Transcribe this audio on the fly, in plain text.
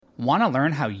Want to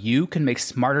learn how you can make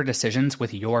smarter decisions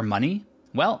with your money?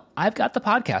 Well, I've got the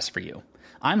podcast for you.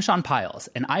 I'm Sean Piles,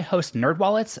 and I host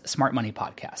NerdWallet's Smart Money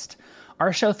Podcast.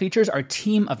 Our show features our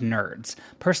team of nerds,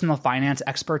 personal finance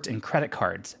experts in credit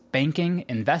cards, banking,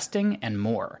 investing, and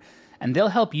more. And they'll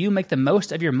help you make the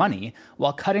most of your money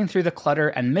while cutting through the clutter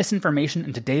and misinformation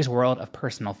in today's world of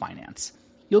personal finance.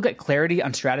 You'll get clarity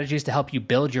on strategies to help you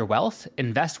build your wealth,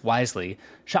 invest wisely,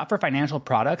 shop for financial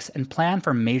products, and plan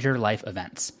for major life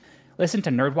events. Listen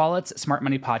to NerdWallet's Smart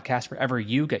Money Podcast wherever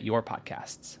you get your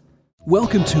podcasts.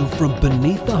 Welcome to From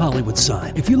Beneath the Hollywood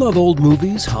Sign. If you love old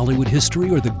movies, Hollywood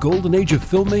history, or the golden age of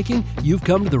filmmaking, you've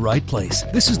come to the right place.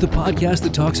 This is the podcast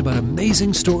that talks about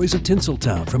amazing stories of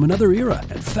Tinseltown from another era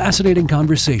and fascinating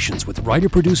conversations with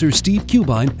writer-producer Steve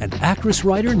Cubine and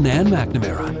actress-writer Nan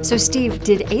McNamara. So, Steve,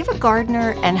 did Ava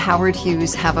Gardner and Howard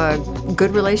Hughes have a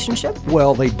good relationship?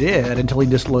 Well, they did until he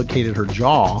dislocated her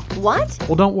jaw. What?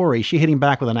 Well, don't worry. She hit him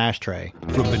back with an ashtray.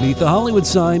 From Beneath the Hollywood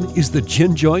Sign is the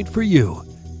gin joint for you.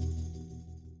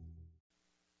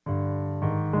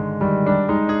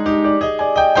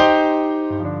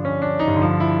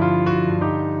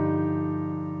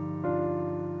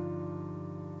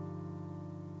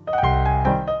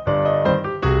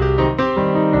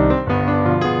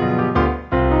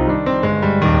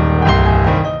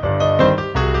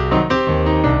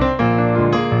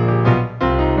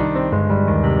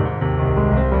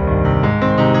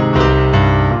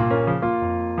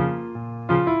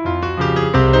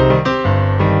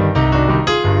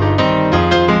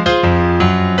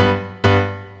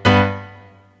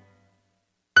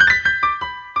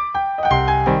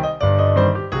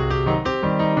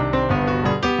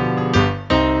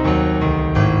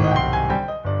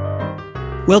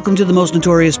 Welcome to the Most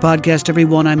Notorious Podcast,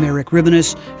 everyone. I'm Eric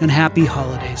Rivenes, and happy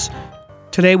holidays.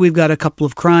 Today we've got a couple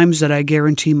of crimes that I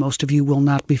guarantee most of you will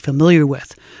not be familiar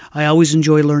with. I always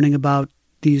enjoy learning about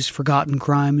these forgotten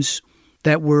crimes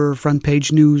that were front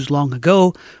page news long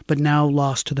ago, but now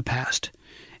lost to the past.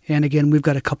 And again, we've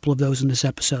got a couple of those in this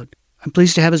episode. I'm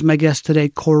pleased to have as my guest today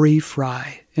Cory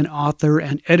Frye, an author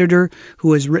and editor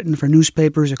who has written for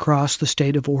newspapers across the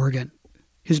state of Oregon.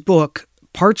 His book,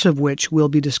 parts of which we'll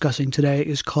be discussing today,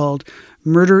 is called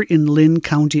Murder in Linn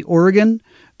County, Oregon,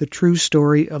 the true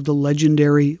story of the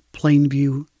legendary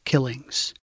Plainview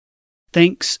killings.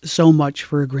 Thanks so much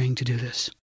for agreeing to do this.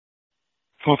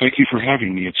 Well, thank you for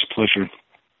having me. It's a pleasure.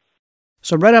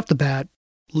 So right off the bat,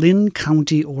 Linn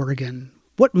County, Oregon.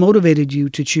 What motivated you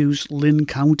to choose Linn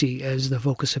County as the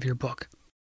focus of your book?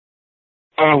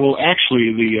 Well,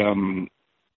 actually,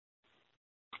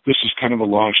 this is kind of a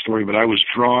long story, but I was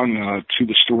drawn to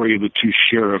the story of the two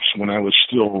sheriffs when I was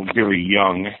still very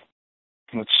young.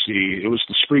 Let's see, it was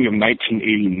the spring of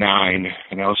 1989,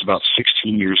 and I was about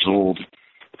 16 years old.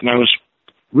 And I was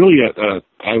really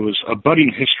I was a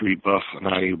budding history buff, and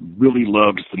I really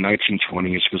loved the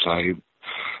 1920s because I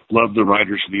loved the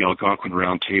writers of the Algonquin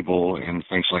Round Table and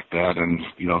things like that, and,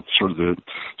 you know, sort of the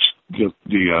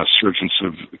surgence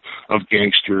of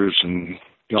gangsters and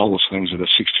all those things that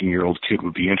a 16-year-old kid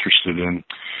would be interested in.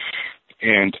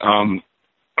 And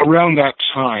around that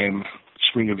time,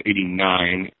 spring of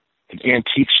 '89, an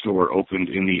antique store opened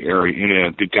in the area,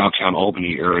 in the downtown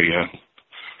Albany area.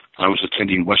 I was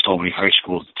attending West Albany High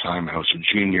School at the time. I was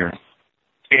a junior.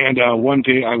 And one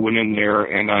day I went in there,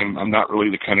 and I'm not really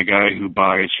the kind of guy who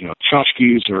buys, you know,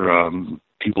 tchotchkes or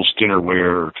people's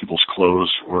dinnerware or people's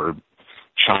clothes or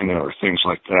China or things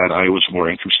like that. I was more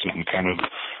interested in kind of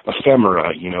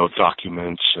ephemera, you know,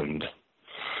 documents and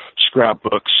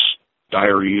scrapbooks,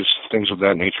 diaries, things of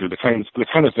that nature, the kind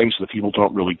of things that people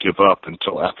don't really give up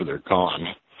until after they're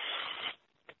gone.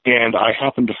 And I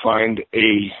happened to find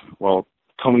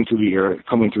coming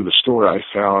through the store, I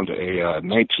found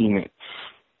an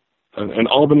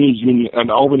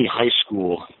Albany High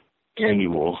School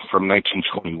annual from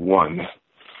 1921.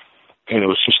 And it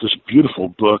was just this beautiful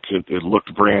book. It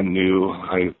looked brand new.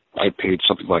 I paid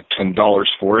something like $10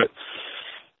 for it.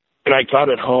 And I got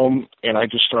it home, and I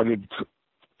just started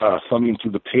thumbing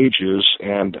through the pages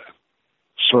and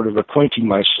sort of acquainting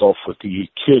myself with the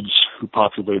kids who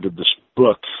populated this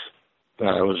book.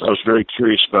 I was very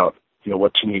curious about, you know,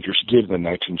 what teenagers did in the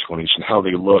 1920s and how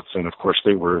they looked. And, of course,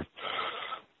 they were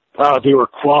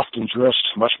coiffed and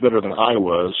dressed much better than I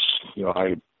was. You know,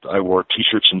 I wore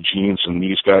T-shirts and jeans, and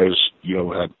these guys, you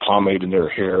know, had pomade in their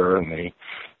hair, and they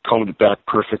combed it back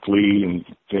perfectly, and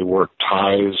they wore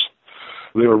ties.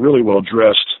 They were really well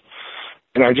dressed,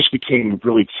 and I just became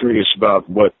really curious about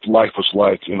what life was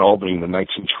like in Albany in the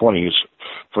 1920s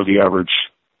for the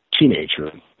average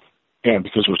teenager. And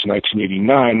because it was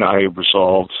 1989, I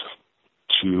resolved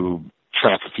to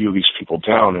track a few of these people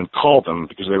down and call them,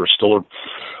 because they were still,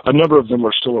 a number of them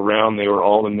were still around. They were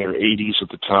all in their 80s at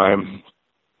the time.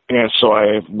 And so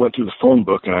I went through the phone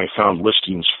book and I found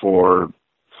listings for,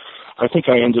 I think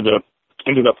I ended up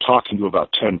talking to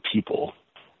about 10 people.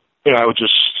 And I would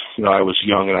just, I was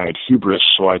young and I had hubris,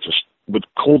 so I just would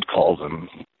cold call them.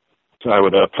 I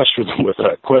would pester them with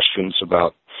questions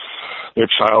about their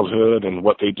childhood and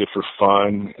what they did for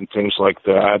fun and things like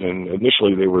that. And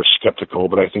initially they were skeptical,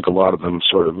 but I think a lot of them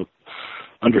sort of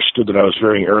understood that I was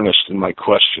very earnest in my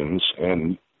questions.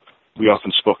 And we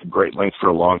often spoke at great length for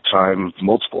a long time,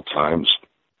 multiple times.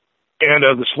 And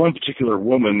this one particular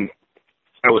woman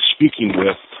I was speaking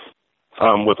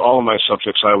with all of my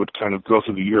subjects, I would kind of go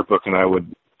through the yearbook and I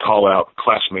would call out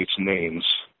classmates' names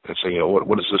and say,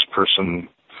 what is this person?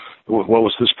 What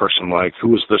was this person like? Who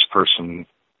was this person?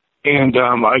 And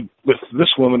with this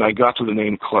woman, I got to the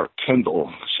name Clark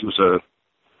Kendall. She was a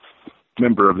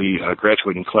member of the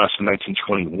graduating class of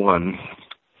 1921.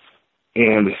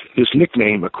 And his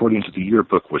nickname, according to the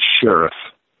yearbook, was Sheriff.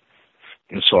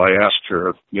 And so I asked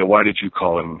her, why did you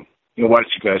call him, why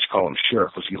did you guys call him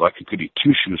Sheriff? Was he like a goody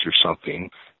two-shoes or something?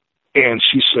 And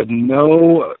she said,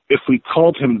 no, if we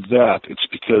called him that, it's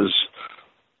because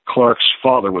Clark's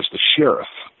father was the sheriff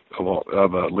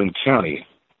of Lynn County.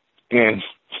 And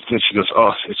then she goes,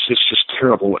 oh, it's just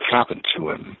terrible what happened to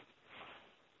him.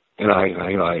 And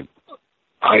I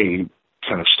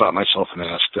kind of stopped myself and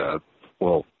asked,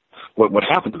 well, what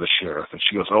happened to the sheriff? And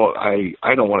she goes, oh,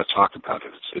 I don't want to talk about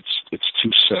it. It's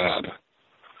too sad.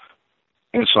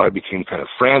 And so I became kind of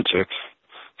frantic.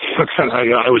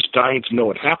 I was dying to know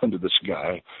what happened to this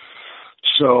guy.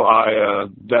 So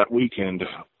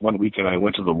one weekend I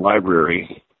went to the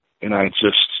library and I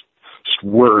just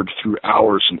whirred through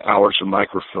hours and hours of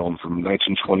microfilm from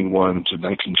 1921 to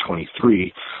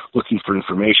 1923 looking for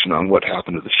information on what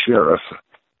happened to the sheriff.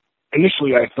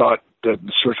 Initially I thought that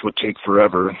the search would take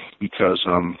forever because,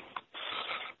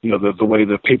 the way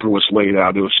the paper was laid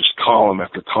out, it was just column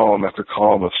after column after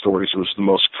column of stories. It was the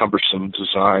most cumbersome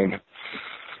design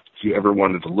you ever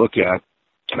wanted to look at.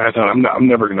 And I thought, I'm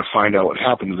never going to find out what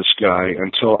happened to this guy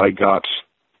until I got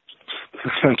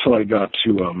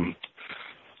to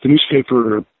the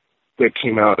newspaper that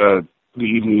came out the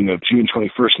evening of June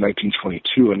 21st,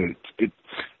 1922, and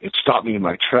it stopped me in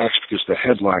my tracks because the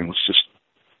headline was just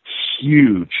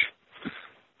huge.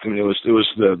 I mean, it was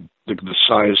the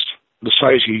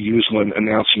size you use when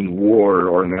announcing war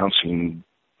or announcing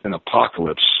an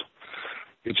apocalypse.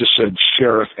 It just said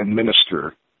sheriff and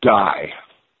minister die.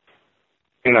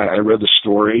 And I read the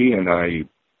story, and I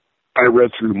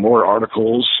read through more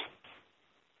articles,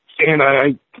 and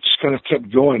I just kind of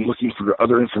kept going, looking for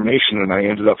other information, and I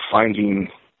ended up finding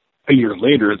a year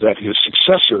later that his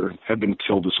successor had been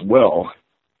killed as well.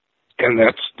 And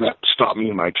that stopped me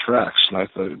in my tracks. And I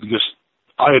thought, because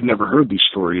I had never heard these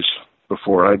stories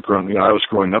before. I was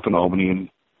growing up in Albany, and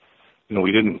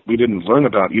we didn't learn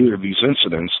about either of these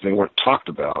incidents. They weren't talked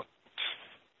about,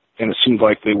 and it seemed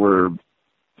like they were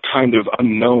kind of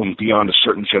unknown beyond a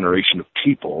certain generation of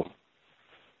people.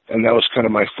 And that was kind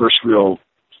of my first real,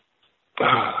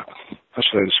 how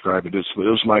should I describe it? It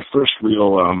was my first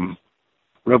real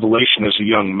revelation as a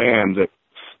young man that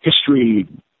history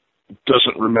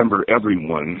doesn't remember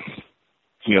everyone.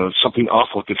 Something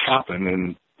awful could happen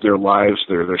and their lives,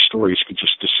 their stories could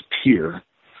just disappear.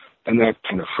 And that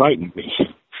kind of frightened me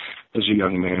as a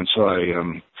young man. So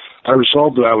I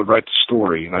resolved that I would write the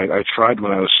story. And I tried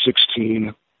when I was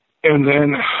 16. And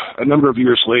then a number of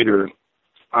years later,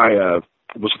 I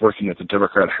was working at the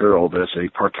Democrat Herald as a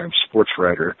part-time sports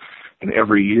writer. And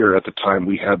every year at the time,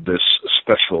 we had this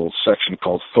special section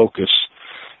called Focus.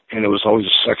 And it was always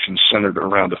a section centered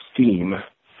around a theme.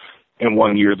 And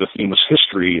one year the theme was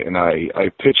history, and I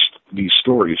pitched these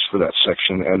stories for that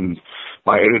section, and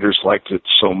my editors liked it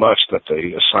so much that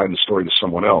they assigned the story to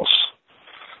someone else,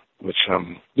 which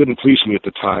didn't please me at the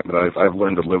time, but I've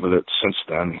learned to live with it since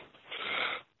then.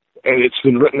 And it's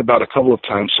been written about a couple of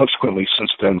times subsequently since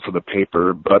then for the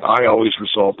paper, but I always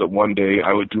resolved that one day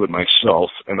I would do it myself,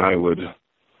 and I would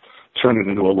turn it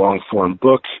into a long-form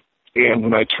book. And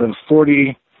when I turned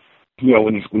 40,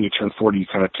 when you turn 40, you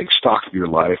kind of take stock of your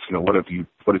life. What have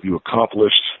you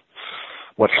accomplished?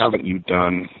 What haven't you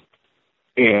done?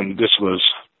 And this was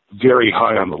very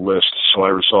high on the list, so I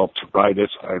resolved to write it,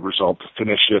 I resolved to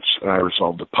finish it, and I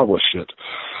resolved to publish it.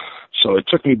 So it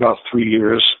took me about 3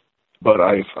 years, but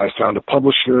I found a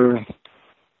publisher,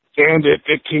 and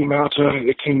it came out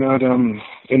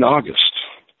in August.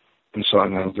 And so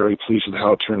I'm very pleased with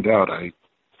how it turned out. I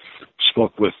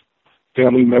spoke with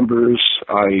family members.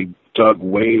 I dug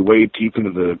way, way deep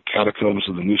into the catacombs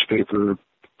of the newspaper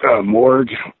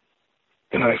morgue.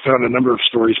 And I found a number of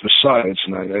stories besides,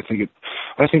 and I think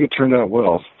it turned out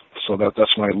well. So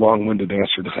that's my long-winded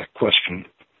answer to that question.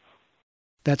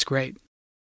 That's great.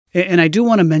 And I do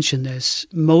want to mention this.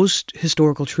 Most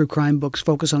historical true crime books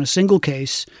focus on a single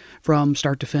case from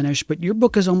start to finish, but your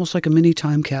book is almost like a mini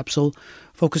time capsule,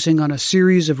 focusing on a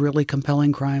series of really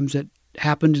compelling crimes that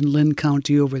happened in Lynn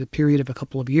County over the period of a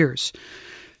couple of years.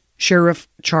 Sheriff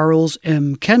Charles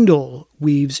M. Kendall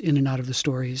weaves in and out of the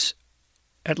stories,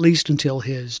 at least until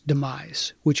his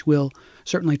demise, which we'll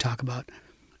certainly talk about.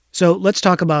 So let's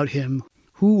talk about him.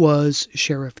 Who was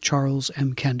Sheriff Charles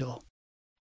M. Kendall?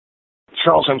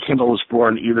 Charles M. Kendall was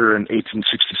born either in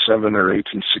 1867 or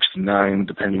 1869,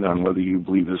 depending on whether you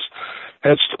believe his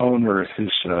headstone or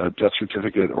his death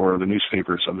certificate or the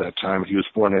newspapers of that time. He was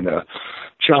born in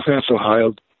Chalfant,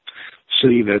 Ohio,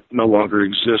 city that no longer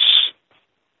exists.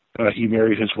 He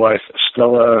married his wife,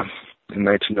 Stella, in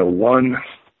 1901.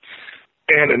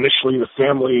 And initially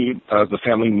the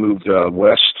family moved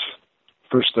west.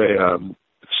 First they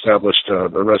established a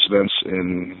residence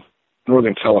in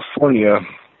Northern California,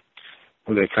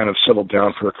 where they kind of settled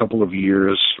down for a couple of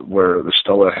years, where the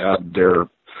Stella had their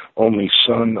only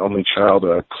child,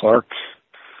 Clark,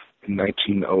 in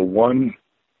 1901.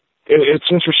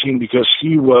 It's interesting because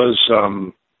he was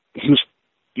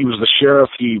the sheriff.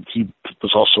 He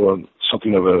was also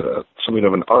something of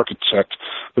an architect,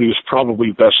 but he was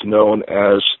probably best known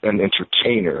as an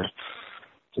entertainer,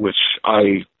 which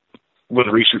when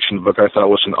researching the book, I thought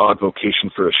was an odd vocation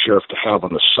for a sheriff to have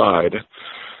on the side.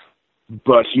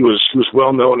 But he was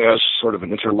well known as sort of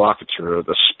an interlocutor,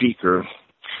 the speaker.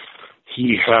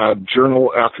 He had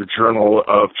journal after journal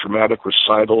of dramatic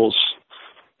recitals.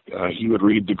 He would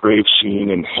read the grave scene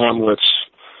in Hamlet.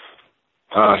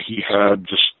 He had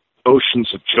just oceans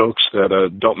of jokes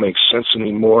that don't make sense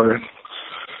anymore.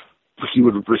 He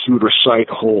would recite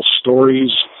whole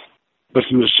stories, but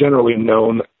he was generally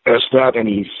known as that, and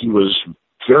he was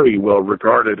very well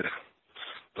regarded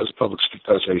as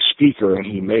a speaker, and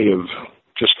he may have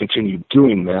just continued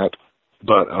doing that.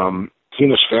 But he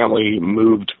and his family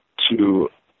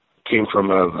came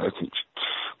from I think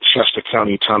Shasta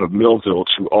County town of Millville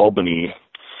to Albany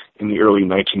in the early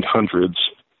 1900s,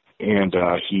 and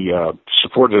he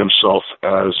supported himself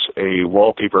as a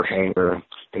wallpaper hanger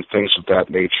and things of that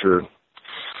nature,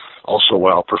 also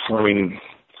while performing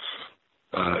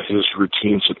his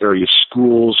routines at various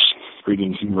schools,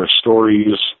 reading humorous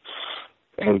stories,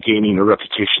 and gaining a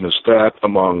reputation as that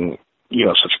among,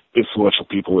 such influential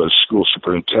people as school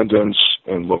superintendents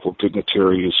and local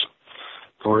dignitaries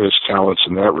for his talents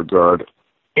in that regard.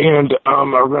 And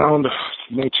around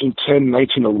 1910,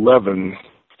 1911,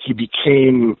 he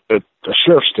became a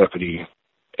sheriff's deputy,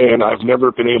 and I've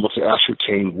never been able to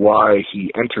ascertain why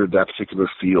he entered that particular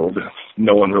field.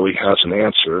 No one really has an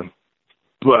answer,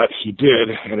 but he did,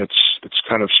 and it's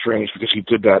kind of strange because he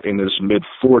did that in his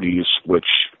mid-40s, which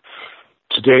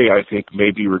today I think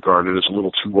may be regarded as a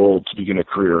little too old to begin a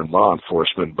career in law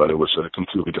enforcement, but it was a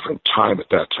completely different time at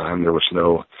that time. There was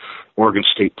no Oregon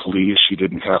State Police. You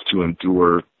didn't have to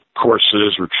endure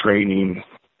courses or training.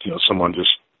 Someone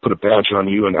just put a badge on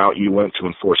you and out you went to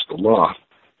enforce the law.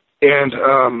 And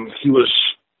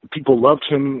people loved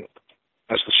him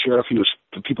as the sheriff.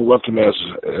 People loved him as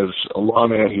a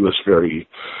lawman. He was very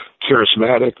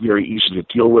charismatic, very easy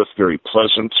to deal with, very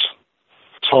pleasant,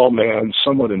 tall man,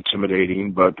 somewhat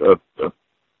intimidating, but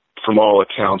from all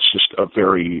accounts, just a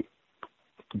very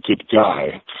good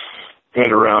guy.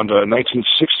 And around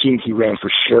 1916, he ran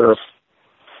for sheriff.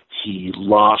 He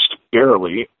lost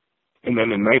barely. And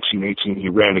then in 1918, he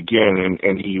ran again,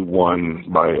 and he won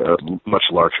by a much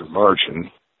larger margin.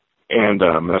 And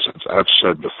as I've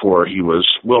said before, he was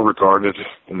well regarded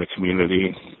in the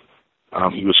community.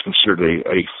 He was considered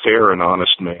a fair and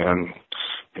honest man,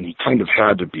 and he kind of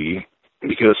had to be,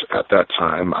 because at that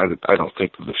time, I don't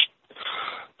think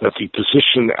that the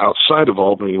position outside of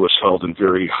Albany was held in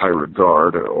very high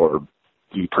regard, or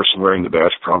the person wearing the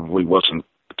badge probably wasn't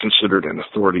considered an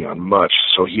authority on much,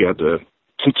 so he had to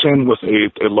contend with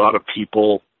a lot of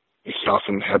people. He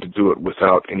often had to do it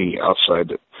without any outside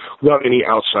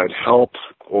help,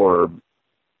 or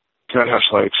God, how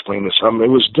shall I explain this? It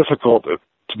was difficult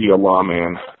to be a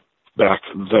lawman back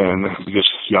then because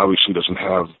he obviously doesn't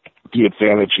have the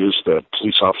advantages that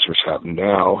police officers have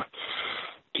now.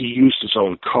 He used his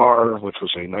own car, which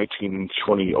was a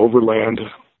 1920 Overland.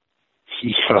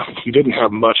 He didn't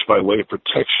have much by way of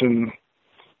protection.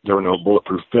 There were no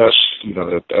bulletproof vests.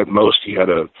 At most he had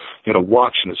a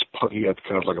watch in his he had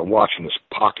kind of like a watch in his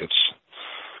pockets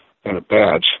and a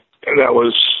badge, and that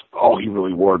was all he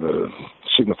really wore to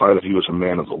signify that he was a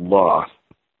man of the law.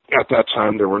 At that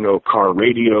time, there were no car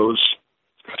radios,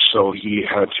 So he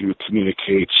had to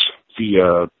communicate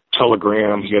via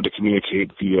telegram. He had to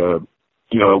communicate via,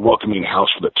 a welcoming house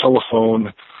with a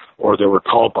telephone, or there were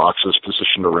call boxes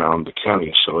positioned around the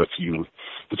county. So if you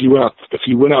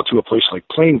went out to a place like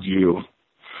Plainview,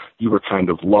 you were kind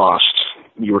of lost.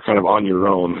 You were kind of on your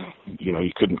own.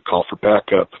 You couldn't call for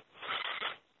backup.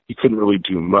 You couldn't really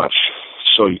do much.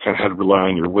 So you kind of had to rely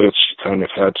on your wits. You kind of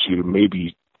had to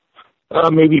maybe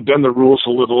bend the rules a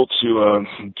little to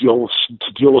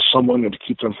deal with someone and to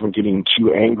keep them from getting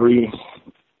too angry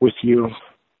with you.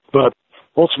 But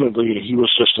ultimately, he was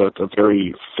just a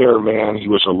very fair man. He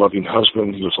was a loving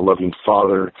husband. He was a loving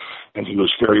father, and he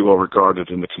was very well regarded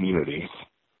in the community.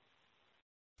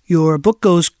 Your book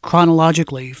goes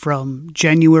chronologically from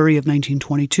January of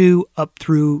 1922 up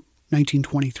through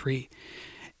 1923.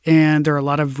 And there are a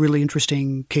lot of really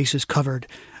interesting cases covered.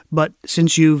 But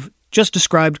since you've just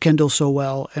described Kendall so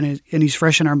well, and he's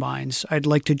fresh in our minds, I'd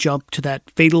like to jump to that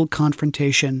fatal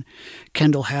confrontation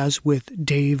Kendall has with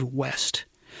Dave West.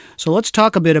 So let's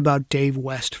talk a bit about Dave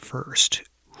West first.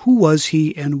 Who was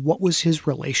he, and what was his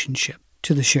relationship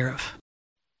to the sheriff?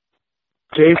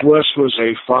 Dave West was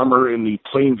a farmer in the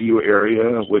Plainview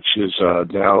area, which is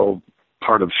now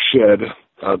part of Shed.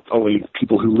 Only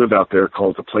people who live out there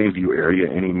call it the Plainview area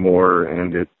anymore,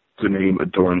 and the name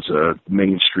adorns a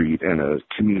main street and a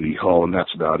community hall, and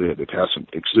that's about it. It hasn't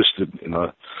existed in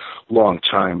a long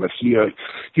time. But he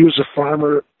was a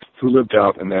farmer who lived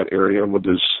out in that area with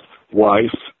his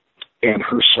wife, and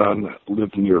her son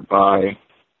lived nearby.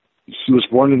 He was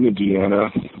born in Indiana,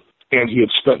 and he had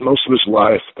spent most of his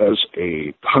life as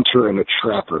a hunter and a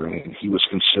trapper, and he was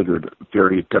considered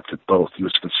very adept at both. He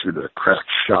was considered a crack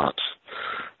shot,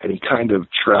 and he kind of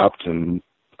trapped and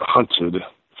hunted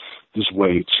his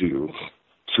way to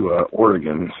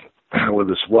Oregon with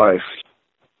his wife.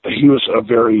 He was a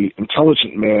very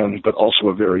intelligent man, but also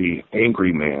a very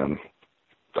angry man.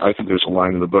 I think there's a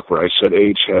line in the book where I said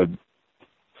age had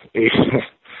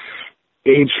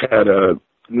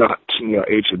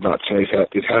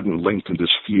it hadn't lengthened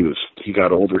his fuse. He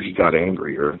got older, he got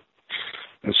angrier,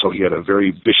 and so he had a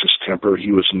very vicious temper.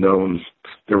 He was known.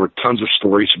 There were tons of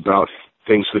stories about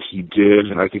things that he did,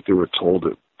 and I think they were told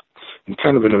in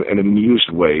kind of an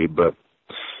amused way, but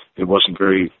it wasn't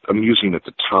very amusing at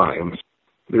the time.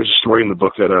 There's a story in the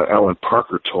book that Alan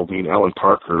Parker told me, and Alan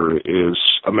Parker is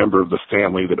a member of the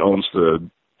family that owns the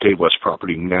Dave West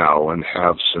property now and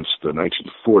have since the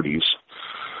 1940s,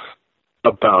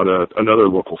 about another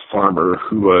local farmer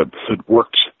who had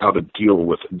worked out a deal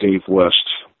with Dave West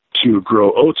to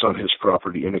grow oats on his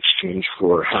property in exchange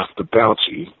for half the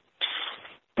bounty.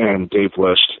 And Dave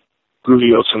West grew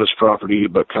the oats on his property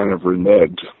but kind of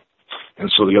reneged.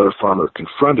 And so the other farmer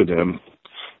confronted him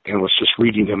and was just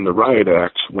reading him the riot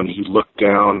act when he looked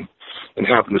down and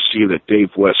happened to see that Dave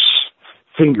West's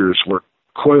fingers were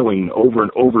coiling over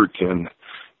and over again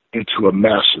into a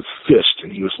massive fist,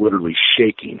 and he was literally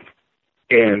shaking.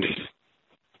 And,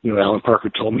 Alan Parker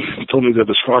told me that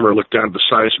this farmer looked down at the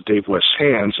size of Dave West's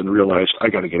hands and realized, I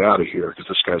got to get out of here because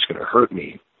this guy's going to hurt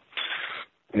me.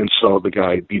 And so the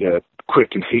guy beat a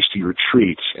quick and hasty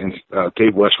retreat. And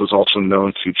Dave West was also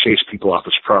known to chase people off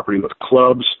his property with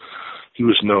clubs. He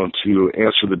was known to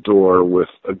answer the door with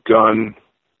a gun.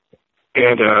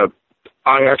 And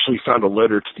I actually found a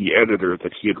letter to the editor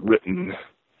that he had written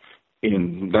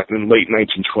in late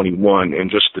 1921,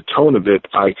 and just the tone of it,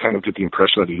 I kind of get the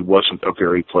impression that he wasn't a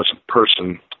very pleasant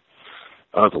person.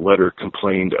 The letter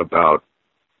complained about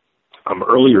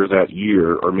earlier that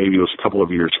year, or maybe it was a couple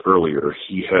of years earlier,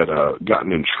 he had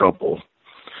gotten in trouble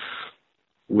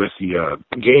with the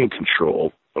game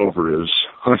control over his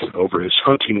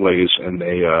hunting ways, and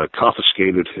they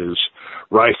confiscated his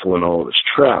rifle and all of his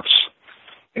traps,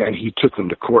 and he took them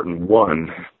to court and won.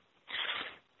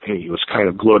 And he was kind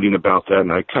of gloating about that,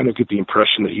 and I kind of get the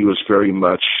impression that he was very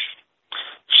much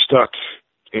stuck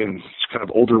in his kind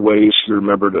of older ways. He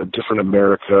remembered a different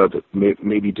America that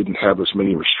maybe didn't have as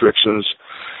many restrictions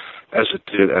as it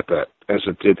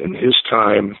did in his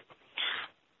time,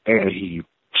 and he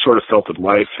sort of felt that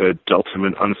life had dealt him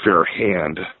an unfair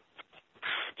hand.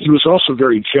 He was also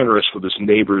very generous with his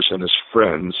neighbors and his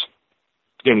friends,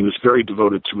 and he was very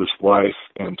devoted to his wife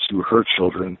and to her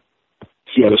children.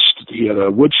 He had a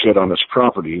woodshed on his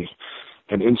property,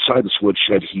 and inside this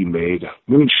woodshed he made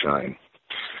moonshine.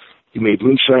 He made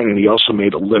moonshine, and he also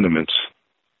made a liniment.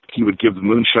 He would give the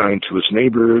moonshine to his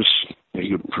neighbors, and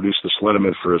he would produce this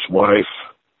liniment for his wife.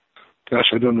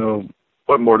 Gosh, I don't know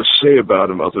what more to say about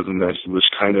him other than that he was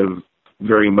kind of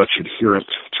very much adherent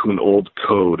to an old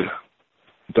code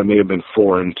that may have been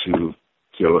foreign to,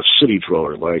 a city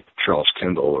dweller like Charles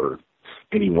Kendall or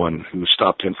anyone who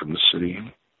stopped in from the city.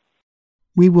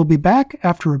 We will be back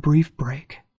after a brief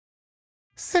break.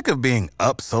 Sick of being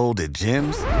upsold at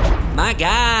gyms? My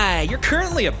guy, you're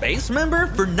currently a base member?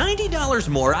 For $90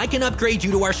 more, I can upgrade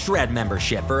you to our Shred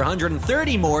membership. For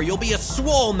 $130 more, you'll be a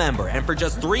Swole member. And for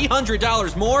just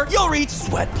 $300 more, you'll reach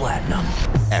Sweat Platinum.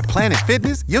 At Planet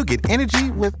Fitness, you'll get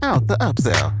energy without the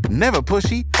upsell. Never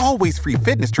pushy, always free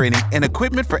fitness training and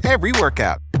equipment for every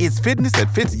workout. It's fitness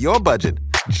that fits your budget.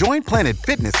 Join Planet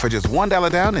Fitness for just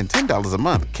 $1 down and $10 a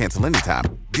month. Cancel anytime.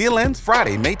 Deal ends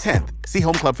Friday, May 10th. See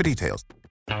Home Club for details.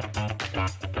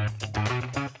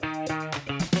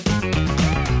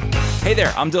 Hey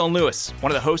there, I'm Dylan Lewis,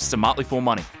 one of the hosts of Motley Fool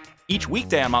Money. Each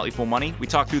weekday on Motley Fool Money, we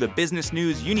talk through the business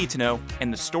news you need to know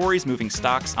and the stories moving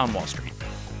stocks on Wall Street.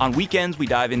 On weekends, we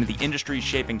dive into the industries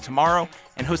shaping tomorrow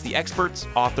and host the experts,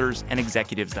 authors, and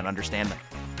executives that understand them.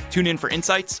 Tune in for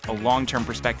insights, a long-term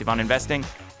perspective on investing,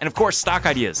 and of course, stock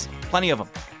ideas. Plenty of them.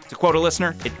 To quote a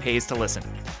listener, it pays to listen.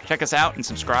 Check us out and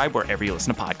subscribe wherever you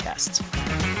listen to podcasts.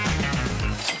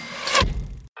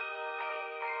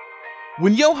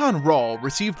 When Johann Rall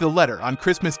received the letter on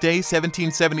Christmas Day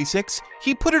 1776,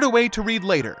 he put it away to read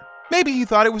later. Maybe he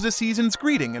thought it was a season's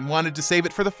greeting and wanted to save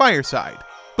it for the fireside.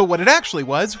 But what it actually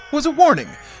was a warning,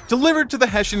 delivered to the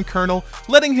Hessian colonel,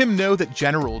 letting him know that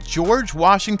General George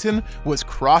Washington was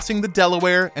crossing the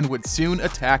Delaware and would soon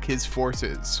attack his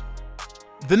forces.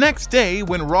 The next day,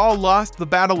 when Rall lost the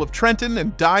Battle of Trenton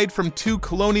and died from 2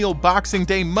 colonial Boxing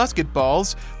Day musket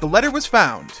balls, the letter was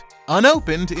found,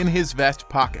 unopened, in his vest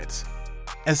pocket.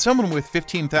 As someone with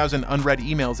 15,000 unread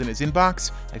emails in his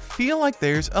inbox, I feel like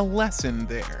there's a lesson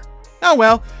there. Oh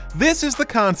well, this is The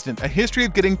Constant, a history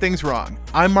of getting things wrong.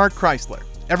 I'm Mark Chrysler.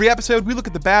 Every episode, we look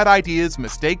at the bad ideas,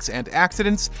 mistakes, and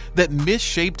accidents that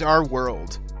misshaped our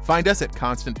world. Find us at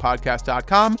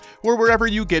constantpodcast.com or wherever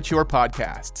you get your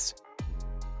podcasts.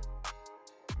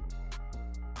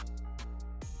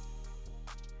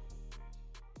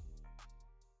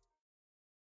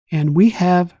 And we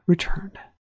have returned.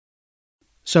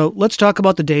 So let's talk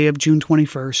about the day of June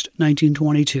 21st,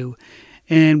 1922.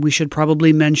 And we should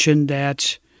probably mention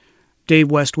that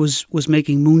Dave West was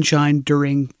making moonshine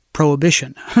during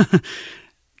Prohibition.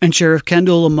 And Sheriff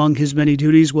Kendall, among his many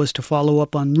duties, was to follow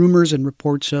up on rumors and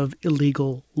reports of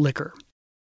illegal liquor.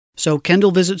 So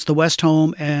Kendall visits the West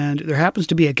home, and there happens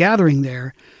to be a gathering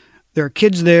there. There are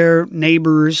kids there,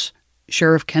 neighbors.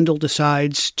 Sheriff Kendall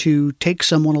decides to take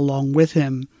someone along with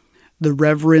him, the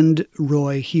Reverend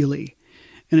Roy Healy.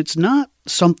 And it's not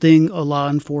something a law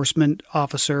enforcement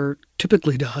officer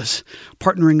typically does,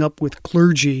 partnering up with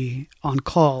clergy on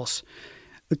calls.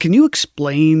 Can you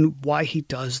explain why he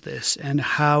does this and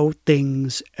how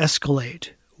things escalate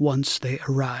once they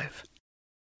arrive?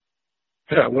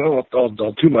 Yeah, well, I'll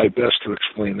do my best to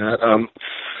explain that.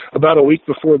 About a week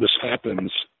before this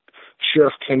happens,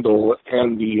 Sheriff Kendall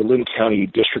and the Lynn County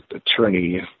District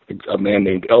Attorney, a man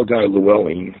named L. Guy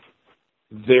Llewellyn,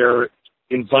 they're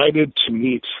invited to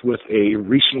meet with a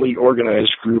recently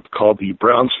organized group called the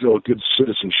Brownsville Good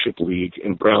Citizenship League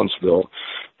in Brownsville.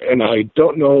 And I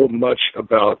don't know much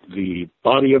about the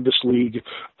body of this league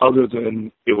other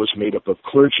than it was made up of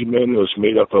clergymen. It was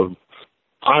made up of,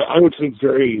 I would think,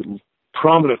 very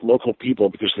prominent local people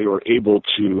because they were able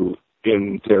to,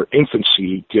 in their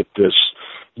infancy, get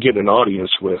an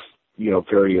audience with,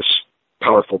 various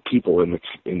powerful people in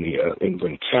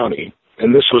England County.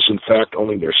 And this was, in fact,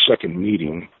 only their second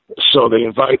meeting. So they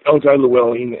invite L. Guy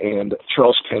Llewellyn and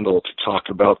Charles Kendall to talk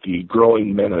about the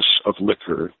growing menace of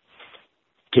liquor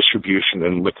distribution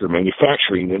and liquor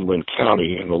manufacturing in Lynn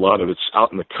County, and a lot of it's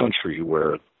out in the country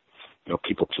where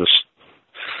people just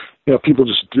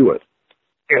do it,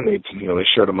 and they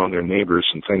share it among their neighbors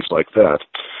and things like that.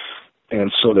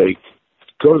 And so they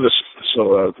go to this.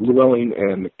 So Llewellyn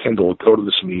and Kendall go to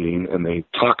this meeting and they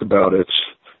talk about it,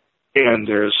 and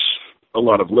there's a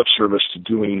lot of lip service to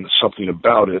doing something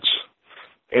about it.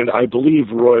 And I believe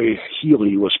Roy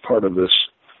Healy was part of this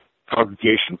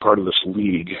congregation, part of this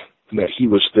league, and that he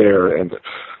was there. And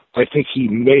I think he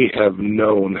may have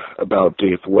known about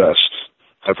Dave West.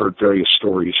 I've heard various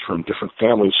stories from different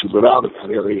families who live out in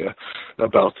that area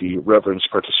about the Reverend's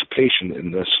participation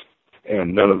in this,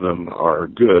 and none of them are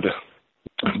good.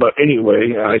 But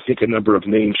anyway, I think a number of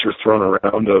names are thrown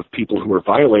around of people who are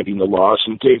violating the laws,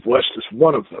 and Dave West is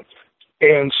one of them.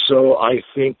 And so I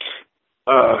think,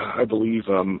 I believe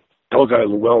L. Guy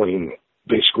Llewellyn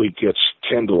basically gets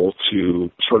Kendall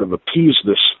to sort of appease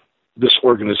this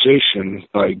organization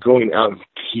by going out.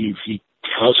 He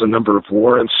has a number of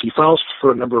warrants. He files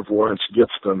for a number of warrants,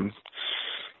 gets them,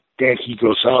 and he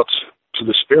goes out to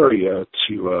this area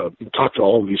to talk to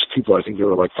all of these people. I think there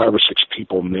were like 5 or 6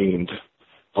 people named,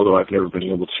 although I've never been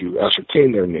able to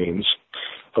ascertain their names.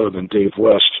 other than Dave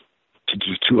West to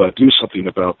do something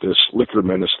about this liquor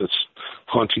menace that's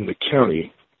haunting the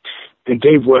county. And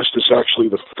Dave West is actually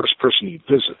the first person he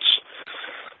visits.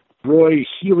 Roy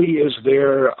Healy is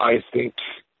there. I think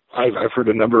I've heard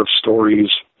a number of stories.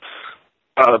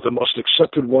 The most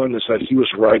accepted one is that he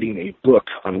was writing a book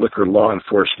on liquor law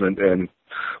enforcement, and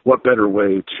what better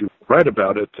way to write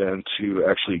about it than to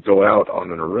actually go out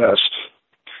on an arrest.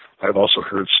 I've also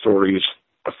heard stories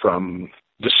from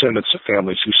descendants of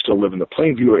families who still live in the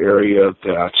Plainview area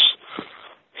that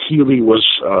Healy was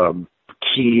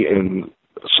key in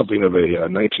something of a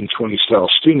 1920s-style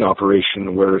sting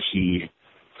operation where he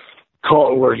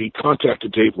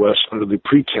contacted Dave West under the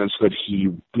pretense that he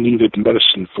needed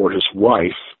medicine for his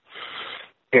wife,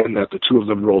 and that the two of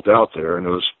them rolled out there, and it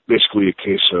was basically a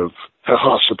case of,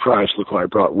 haha, surprise, look who I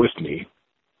brought with me.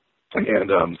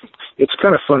 And it's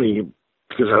kind of funny,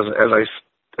 because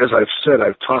as I've said,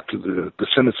 I've talked to the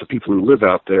descendants of people who live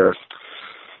out there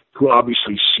who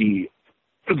obviously see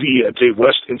the Dave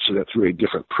West incident through a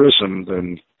different prism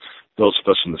than those of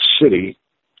us in the city.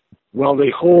 Well,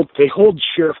 they hold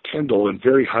Sheriff Kendall in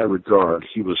very high regard.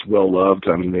 He was well loved.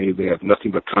 I mean, they have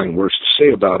nothing but kind words to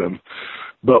say about him.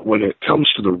 But when it comes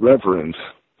to the Reverend,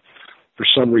 for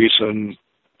some reason,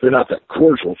 they're not that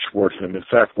cordial toward him. In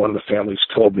fact, one of the families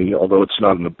told me, although it's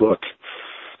not in the book,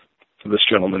 this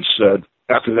gentleman said,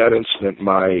 after that incident,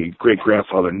 my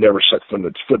great-grandfather never set foot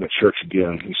in a church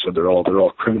again. He said they're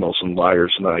all criminals and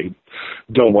liars, and I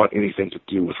don't want anything to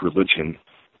do with religion,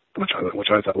 which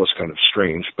I thought was kind of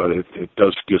strange, but it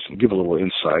does give a little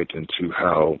insight into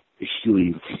how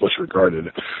Healy was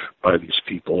regarded by these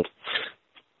people.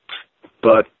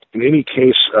 But in any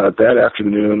case, that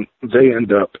afternoon, they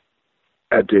end up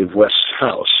at Dave West's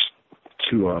house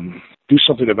to do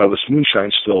something about this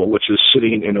moonshine still, which is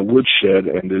sitting in a woodshed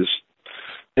and is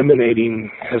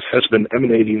has been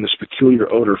emanating this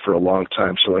peculiar odor for a long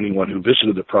time. So anyone who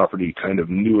visited the property kind of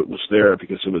knew it was there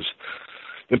because it was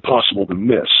impossible to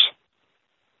miss.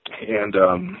 And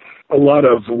a lot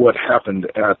of what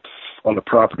happened on the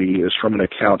property is from an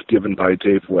account given by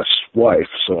Dave West's wife,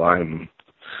 so I'm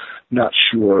not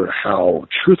sure how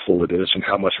truthful it is and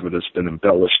how much of it has been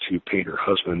embellished to paint her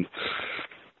husband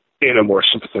in a more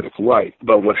sympathetic light.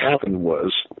 But what happened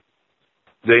was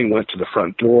they went to the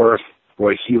front door.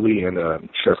 Roy Healy and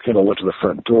Sheriff Kendall went to the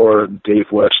front door.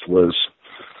 Dave West was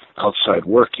outside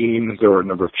working. There were a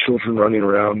number of children running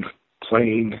around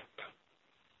playing.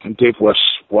 And Dave West's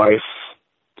wife,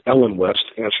 Ellen West,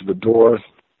 answered the door,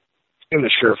 and the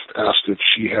sheriff asked if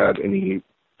she had any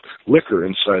liquor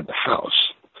inside the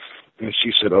house. And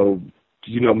she said, "Oh,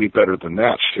 you know me better than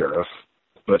that, Sheriff."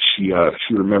 But she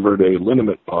remembered a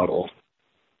liniment bottle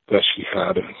that she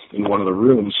had in one of the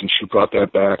rooms, and she brought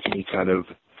that back, and he kind of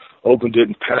opened it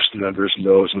and passed it under his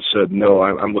nose and said, "No,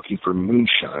 I'm looking for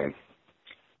moonshine."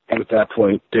 And at that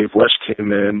point, Dave West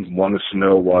came in, wanted to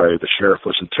know why the sheriff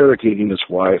was interrogating his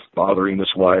wife, bothering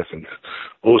his wife, and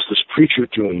what was this preacher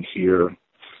doing here?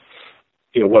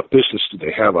 You know, what business did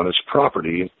they have on his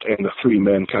property? And the three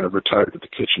men kind of retired to the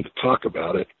kitchen to talk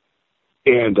about it.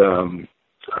 And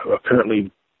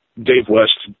apparently Dave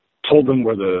West told them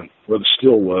where the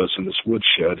still was in this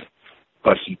woodshed,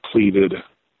 but he pleaded,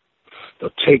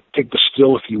 take the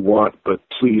still if you want, but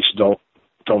please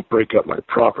don't break up my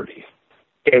property.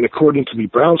 And according to the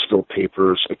Brownsville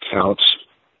paper's accounts,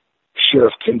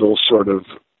 Sheriff Kendall sort of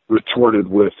retorted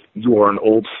with, "You are an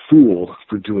old fool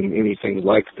for doing anything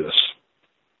like this,"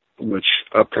 which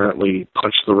apparently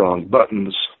punched the wrong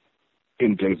buttons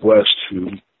in Dave West, who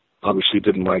obviously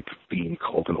didn't like being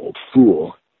called an old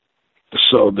fool.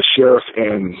 So the sheriff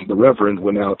and the Reverend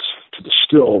went out to the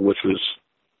still, which was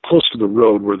close to the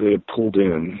road where they had pulled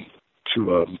in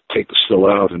to take the still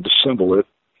out and disassemble it.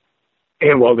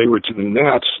 And while they were doing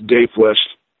that, Dave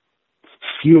West,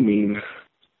 fuming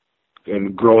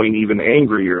and growing even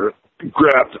angrier,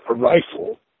 grabbed a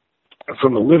rifle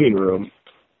from the living room,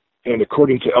 and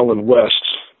according to Ellen West,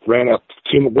 went out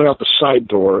the side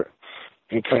door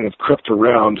and kind of crept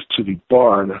around to the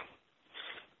barn,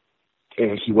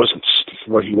 and he wasn't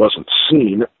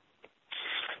seen.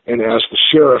 And as the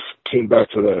sheriff came back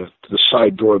to the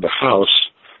side door of the house,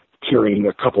 carrying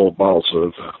a couple of bottles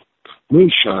of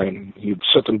moonshine, he'd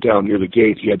set them down near the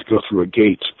gate. He had to go through a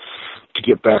gate to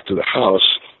get back to the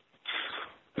house.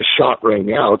 A shot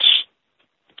rang out,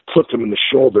 clipped him in the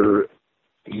shoulder,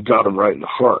 and he got him right in the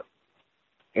heart,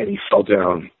 and he fell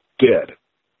down dead.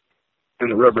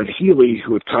 And the Reverend Healy,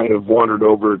 who had kind of wandered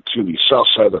over to the south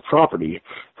side of the property,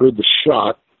 heard the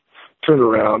shot, turned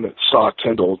around, and saw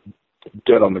Kendall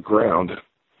dead on the ground,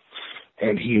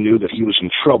 and he knew that he was in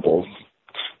trouble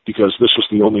because this was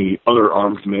the only other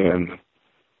armed man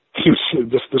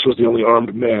this was the only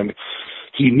armed man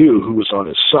he knew who was on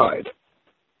his side.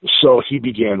 So he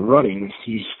began running.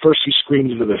 First he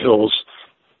screamed into the hills,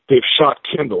 "They've shot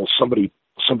Kendall, somebody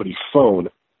phone."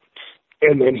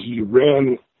 And then he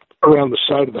ran around the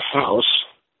side of the house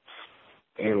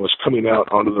and was coming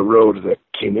out onto the road that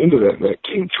came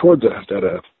toward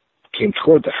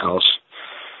the house.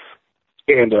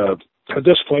 And at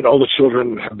this point, all the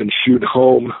children have been shooed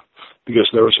home because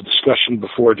there was a discussion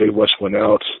before Dave West went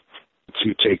out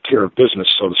to take care of business,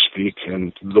 so to speak.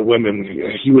 And the women,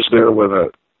 he was there with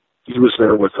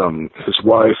his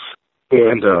wife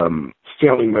and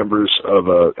family members of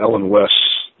Ellen West,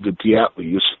 the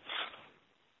Diatleys,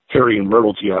 Harry and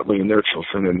Myrtle Diatley and their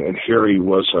children, and Harry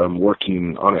was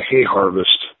working on a hay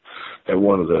harvest at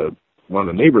one of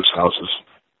the neighbors' houses,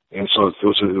 and so it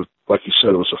was like you said,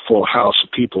 it was a full house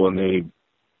of people, and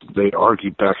they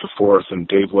argued back and forth, and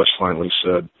Dave West finally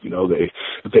said,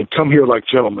 if they'd come here like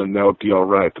gentlemen, that would be all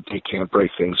right, but they can't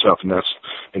break things up,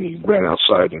 and he ran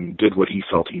outside and did what he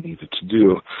felt he needed to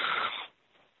do.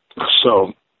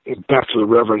 So back to the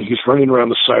Reverend, he's running around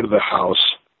the side of the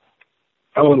house.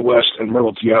 Ellen West and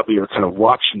Myrtle Diatley are kind of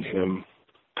watching him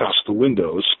past the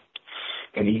windows,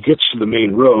 and he gets to the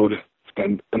main road,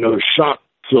 and another shot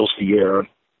fills the air,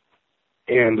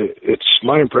 and it's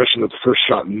my impression that the first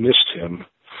shot missed him,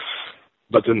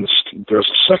 but then there's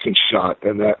a second shot,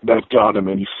 and that got him,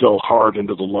 and he fell hard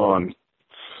into the lawn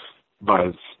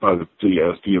by the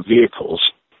vehicles,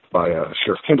 by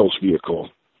Sheriff Kendall's vehicle.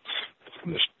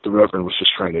 And the Reverend was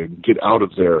just trying to get out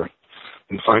of there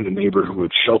and find a neighbor who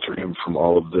would shelter him from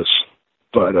all of this.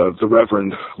 But the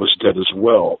Reverend was dead as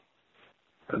well.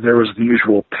 There was the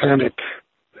usual panic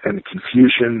and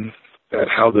confusion at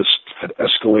how this had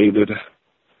escalated.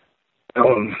 It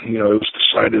was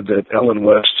decided that Ellen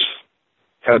West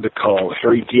had to call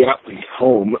Harry Diatley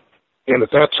home. And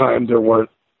at that time, there weren't,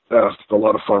 a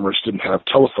lot of farmers didn't have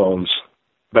telephones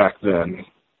back then,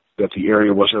 that the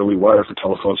area wasn't really wired for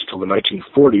telephones until the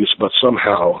 1940s, but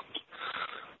somehow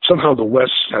the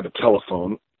Wests had a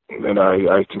telephone, and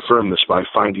I confirmed this by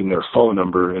finding their phone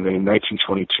number in a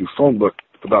 1922 phone book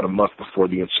about a month before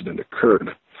the incident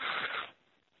occurred.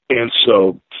 And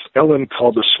so Ellen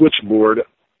called the switchboard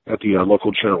at the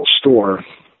local general store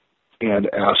and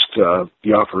asked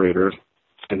the operator,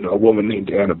 and a woman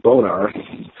named Anna Bonar,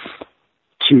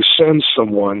 to send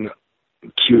someone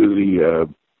to the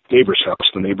neighbor's house.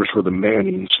 The neighbors were the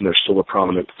Mannings, and they're still a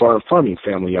prominent farming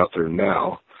family out there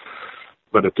now.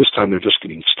 But at this time, they're just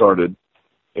getting started.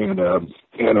 And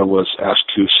Anna was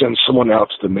asked to send someone out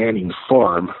to the Manning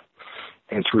farm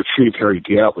and to retrieve Harry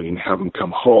Diatley and have him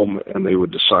come home, and they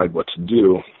would decide what to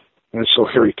do. And so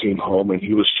Harry came home, and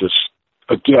he was just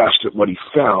aghast at what he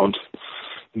found.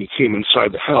 And he came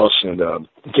inside the house, and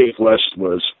Dave West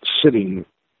was sitting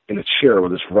in a chair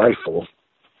with his rifle.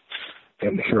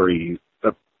 And Harry,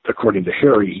 according to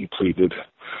Harry, he pleaded,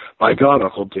 "My God,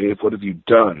 Uncle Dave, what have you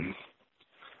done?"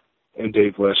 And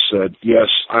Dave West said, "Yes,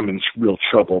 I'm in real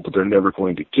trouble, but they're never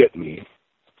going to get me."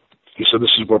 He said,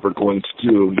 "This is what we're going to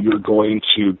do. You're going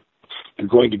to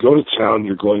go to town.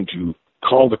 You're going to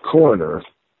call the coroner,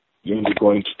 and you're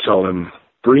going to tell him,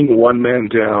 bring one man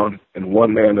down and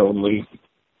one man only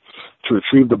to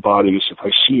retrieve the bodies. If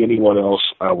I see anyone else,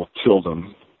 I will kill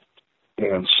them."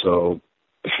 And so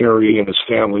Harry and his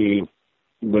family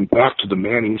went back to the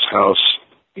Manning's house,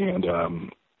 and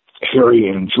Harry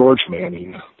and George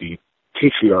Manning, the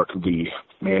patriarch of the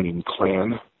Manning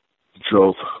clan,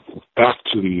 drove back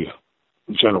to the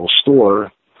general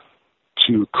store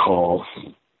to call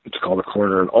the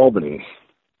coroner in Albany.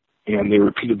 And they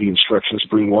repeated the instructions,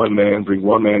 bring one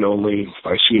man only. If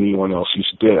I see anyone else,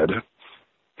 he's dead.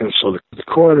 And so the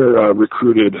coroner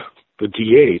recruited the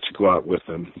DA to go out with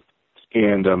them.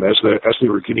 And as they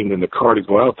were getting in the car to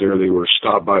go out there, they were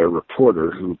stopped by a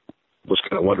reporter who was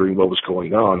kind of wondering what was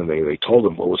going on, and they told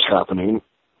him what was happening.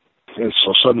 And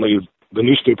so suddenly the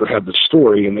newspaper had the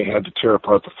story, and they had to tear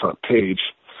apart the front page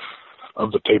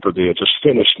of the paper they had just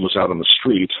finished and was out on the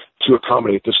street to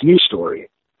accommodate this news story.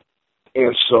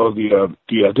 And so the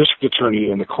district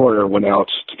attorney and the coroner went out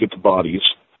to get the bodies,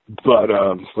 but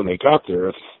when they got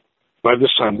there, by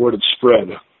this time word had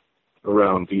spread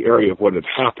around the area of what had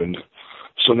happened.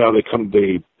 So now they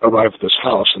arrive at this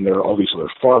house, and there are all these other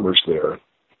farmers there.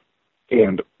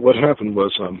 And what happened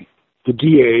was the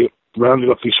DA rounded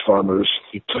up these farmers.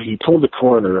 He told the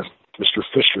coroner, Mr.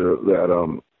 Fisher,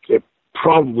 that it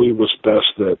probably was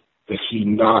best that he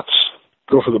not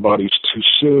go for the bodies too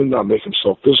soon, not make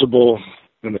himself visible.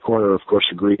 And the coroner, of course,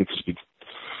 agreed because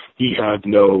he had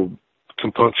no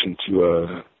compunction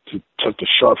to tempt a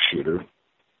sharpshooter.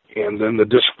 And then the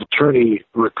district attorney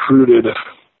recruited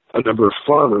a number of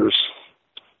farmers,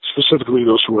 specifically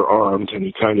those who were armed, and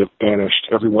he kind of banished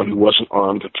everyone who wasn't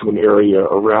armed to an area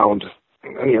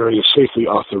safely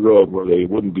off the road where they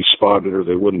wouldn't be spotted or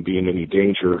they wouldn't be in any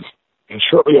danger. And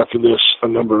shortly after this, a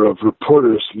number of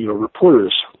reporters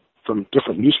from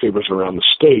different newspapers around the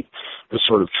state that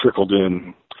sort of trickled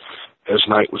in as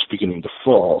night was beginning to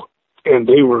fall. And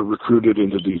they were recruited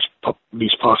into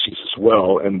these posses as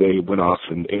well, and they went off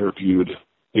and interviewed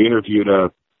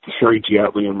Harry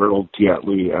Diatley and Myrtle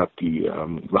Diatley at the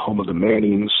home of the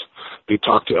Mannings. They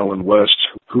talked to Ellen West,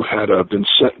 who had been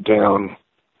sent down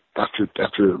after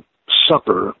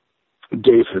supper.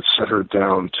 Dave had sent her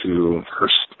down to her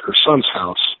son's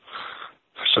house.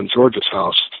 Her son George's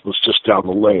house was just down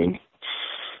the lane,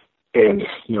 and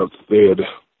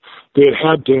they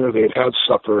had dinner, they had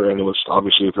supper, and it was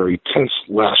obviously a very tense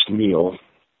last meal.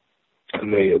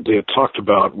 And they had talked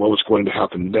about what was going to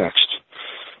happen next.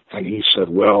 And he said,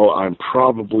 well,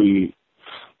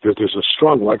 there's a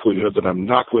strong likelihood that I'm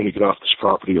not going to get off this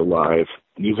property alive.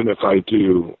 And even if I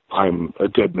do, I'm a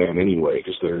dead man anyway,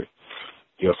 because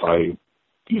if I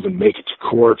even make it to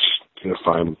courts, if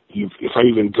I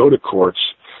even go to courts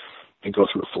and go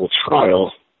through a full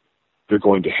trial, they're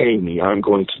going to hang me. I'm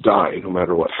going to die no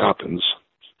matter what happens.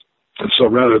 And so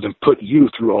rather than put you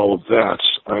through all of that,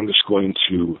 I'm just going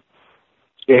to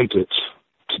end it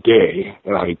today,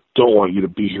 and I don't want you to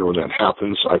be here when that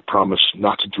happens. I promise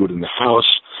not to do it in the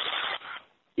house.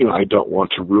 I don't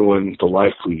want to ruin the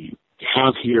life we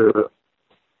have here.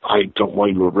 I don't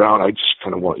want you around. I just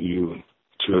kind of want you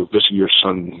to visit your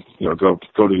son,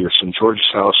 go to your son George's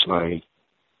house, and I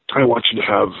kind of want you to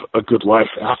have a good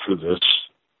life after this,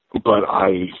 but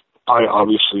I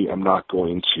obviously am not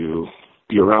going to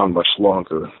be around much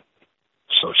longer.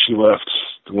 So she left,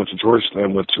 went to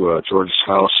George's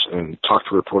house and talked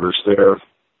to reporters there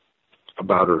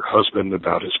about her husband,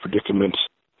 about his predicament,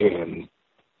 and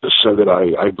said that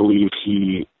I believe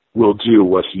he will do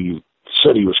what he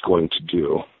said he was going to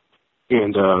do.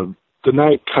 And the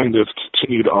night kind of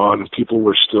continued on. People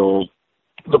were still,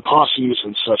 the posses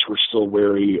and such were still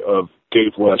wary of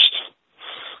Dave West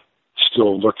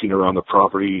still lurking around the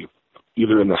property,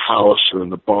 either in the house or in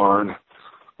the barn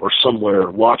or somewhere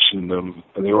watching them.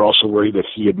 And they were also worried that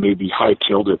he had maybe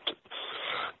hightailed it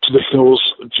to the hills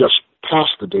just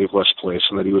past the Dave West place,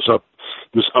 and that he was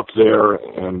up there,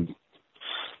 and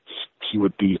he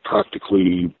would be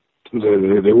practically,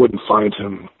 they wouldn't find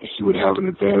him. He would have an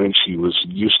advantage. He was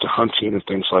used to hunting and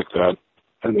things like that,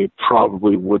 and they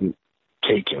probably wouldn't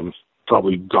take him,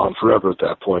 probably gone forever at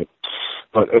that point.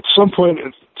 But at some point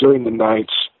during the night,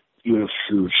 either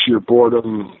through sheer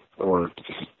boredom or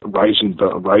rising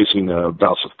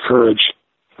bouts of courage,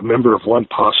 a member of one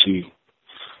posse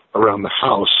around the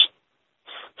house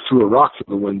threw a rock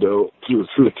through the window, through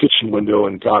the kitchen window,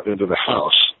 and got into the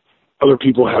house. Other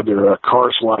people had their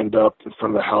cars lined up in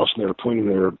front of the house, and they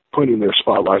were pointing their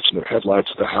spotlights and their headlights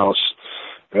at the house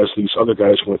as these other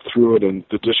guys went through it. And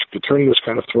the district attorney was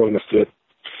kind of throwing a fit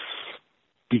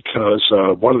because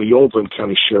one of the Oldland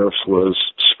County sheriffs was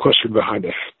sequestered behind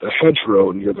a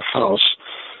hedgerow near the house,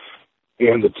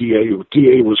 and the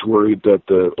DA was worried that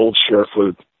the old sheriff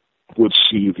would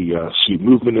see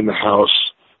movement in the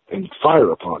house and fire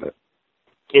upon it.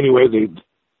 Anyway,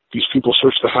 these people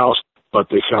searched the house, but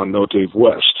they found no Dave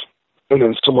West. And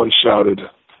then someone shouted,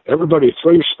 "Everybody,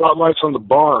 throw your spotlights on the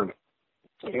barn."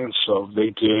 And so they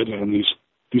did, and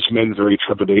these men very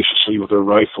trepidatiously with their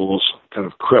rifles kind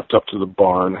of crept up to the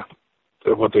barn.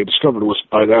 And what they discovered was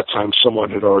by that time someone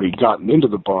had already gotten into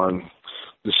the barn.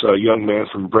 This young man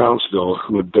from Brownsville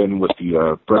who had been with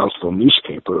the Brownsville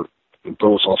newspaper, and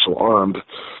was also armed,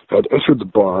 had entered the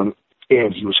barn,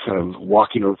 and he was kind of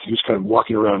walking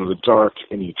around in the dark,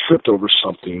 and he tripped over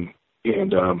something,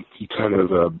 and he kind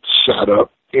of sat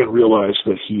up and realized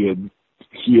that he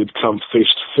had come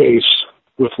face to face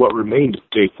with what remained of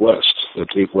Dave West, that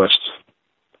Dave West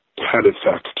had in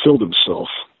fact killed himself.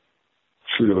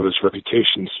 True to his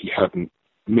reputation, he hadn't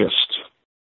missed.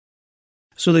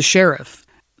 So the sheriff,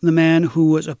 the man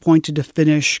who was appointed to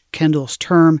finish Kendall's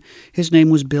term, his name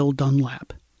was Bill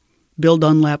Dunlap. Bill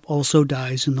Dunlap also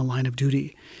dies in the line of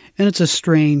duty, and it's a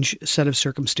strange set of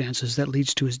circumstances that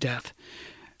leads to his death.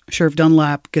 Sheriff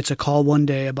Dunlap gets a call one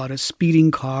day about a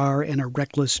speeding car and a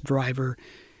reckless driver,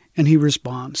 and he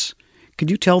responds. Could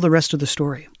you tell the rest of the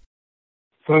story?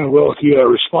 Well, he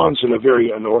responds in a very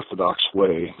unorthodox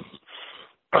way.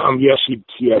 Yes, he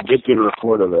did get a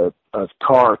report of a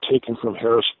car taken from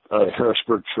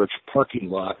Harrisburg Church parking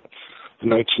lot in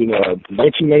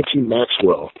 1919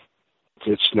 Maxwell.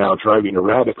 It's now driving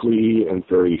erratically and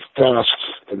very fast.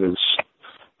 It is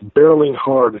barreling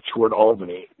hard toward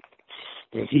Albany.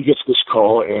 And he gets this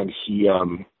call, and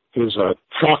his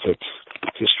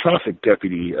traffic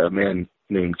deputy, a man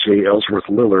named J. Ellsworth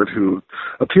Lillard, who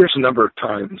appears a number of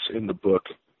times in the book,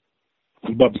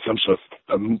 but becomes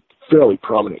a fairly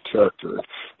prominent character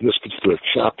in this particular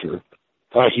chapter.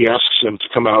 He asks him to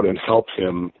come out and help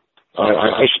him.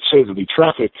 I should say that the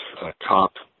traffic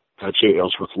cop, J.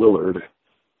 Ellsworth Lillard,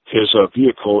 his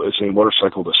vehicle is a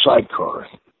motorcycle, the sidecar.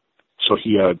 So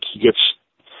he gets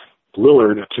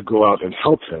Lillard to go out and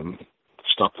help him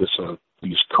stop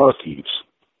these car thieves.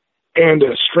 And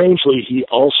strangely, he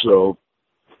also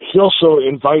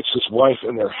invites his wife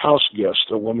and their house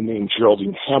guest, a woman named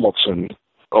Geraldine Hamilton,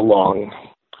 along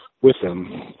with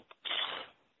him.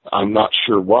 I'm not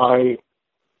sure why.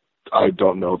 I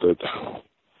don't know that.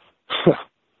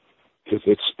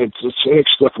 It's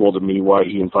inexplicable to me why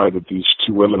he invited these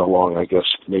two women along. I guess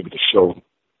maybe to show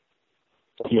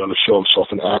himself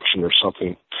in action or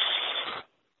something.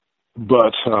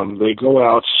 But they go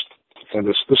out, and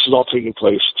this is all taking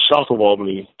place south of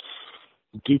Albany,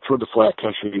 deep toward the flat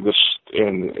country.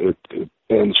 It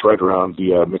ends right around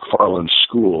the McFarland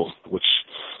School, which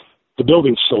the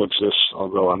building still exists,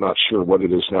 although I'm not sure what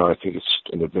it is now. I think it's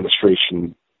an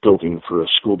administration building for a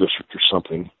school district or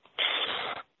something.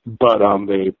 But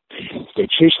they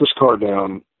chase this car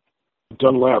down.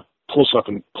 Dunlap pulls up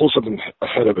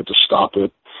ahead of it to stop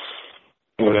it.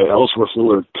 And Ellsworth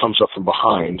Lillard comes up from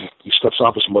behind. He steps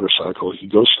off his motorcycle. He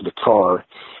goes to the car.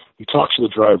 He talks to the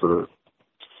driver,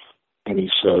 and he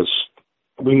says,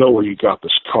 "We know where you got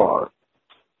this car."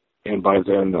 And by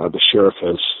then, the sheriff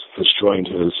has joined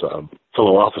his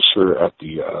fellow officer at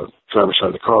the driver's side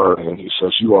of the car, and he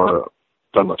says,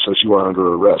 Dunlap says, "You are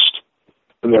under arrest."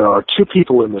 And there are two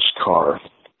people in this car.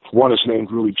 One is named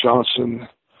Ruley Johnson,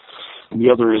 and the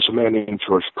other is a man named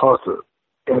George Parker.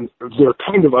 And they're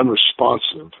kind of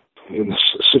unresponsive in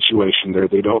this situation.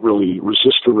 They don't really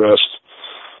resist arrest.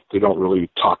 They don't really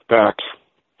talk back.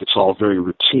 It's all very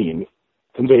routine.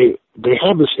 And they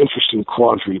have this interesting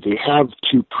quandary. They have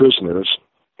two prisoners,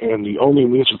 and the only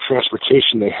means of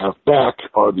transportation they have back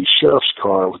are the sheriff's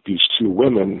car with these two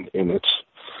women in it,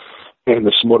 and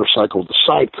this motorcycle, the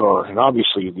sidecar. And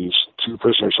obviously these two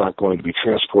prisoners aren't going to be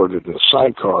transported in a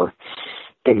sidecar,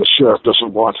 and the sheriff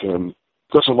doesn't want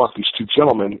these two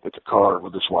gentlemen at the car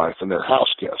with his wife and their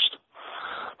house guest.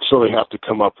 So they have to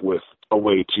come up with a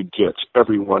way to get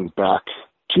everyone back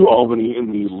to Albany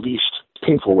in the least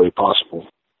painful way possible.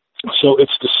 So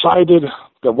it's decided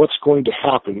that what's going to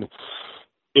happen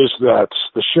is that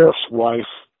the sheriff's wife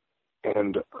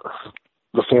and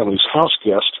the family's house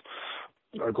guest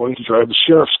are going to drive the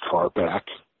sheriff's car back.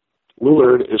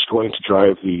 Lillard is going to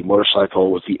drive the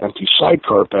motorcycle with the empty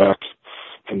sidecar back,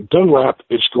 and Dunlap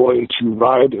is going to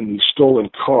ride in the stolen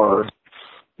car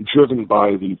driven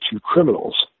by the two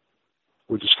criminals,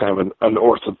 which is kind of an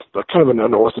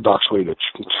unorthodox way to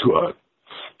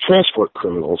transport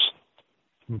criminals.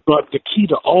 But the key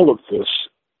to all of this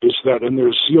is that in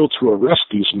their zeal to arrest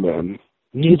these men,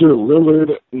 neither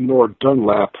Lillard nor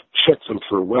Dunlap check them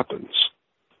for weapons.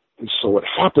 And so what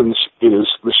happens is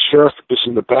the sheriff is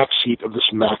in the back seat of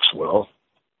this Maxwell.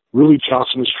 Ruley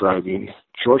Johnson is driving.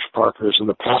 George Parker is in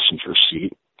the passenger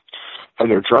seat.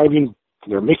 And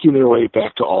they're making their way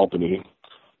back to Albany,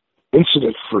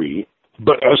 incident-free.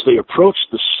 But as they approach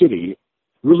the city,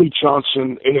 Ruley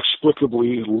Johnson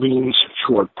inexplicably leans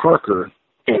toward Parker,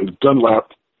 and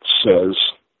Dunlap says,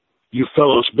 "You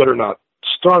fellows better not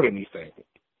start anything."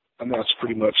 And that's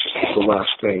pretty much the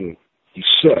last thing he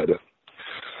said.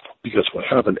 Because what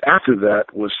happened after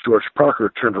that was George Parker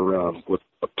turned around with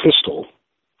a pistol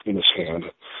in his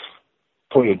hand,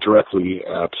 pointed directly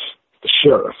at the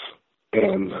sheriff.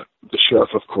 And the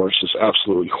sheriff, of course, is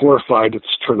absolutely horrified at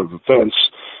this turn of events,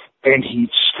 and he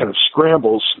kind of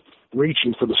scrambles,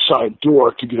 reaching for the side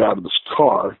door to get out of this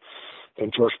car.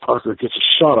 And George Parker gets a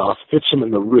shot off, hits him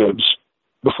in the ribs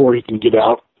before he can get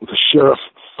out. The sheriff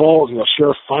falls,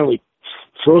 sheriff finally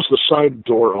throws the side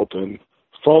door open,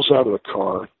 falls out of the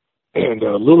car, and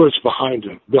Lillard's behind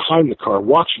the car,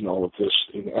 watching all of this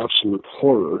in absolute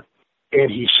horror. And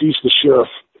he sees the sheriff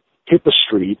hit the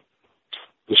street.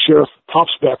 The sheriff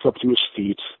pops back up to his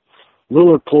feet.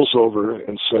 Lillard pulls over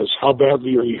and says, "How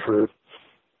badly are you hurt?"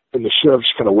 And the sheriff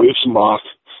just kind of waves him off.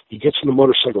 He gets in the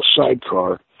motorcycle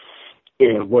sidecar,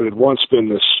 and what had once been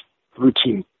this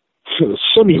routine,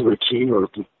 semi-routine, or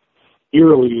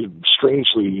eerily,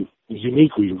 strangely,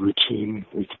 uniquely routine,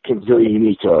 very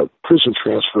unique prison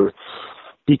transfer,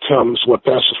 becomes what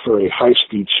passes for a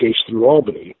high-speed chase through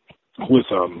Albany, with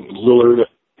Lillard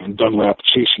and Dunlap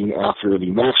chasing after the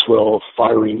Maxwell,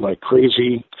 firing like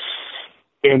crazy,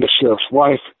 and the sheriff's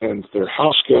wife and their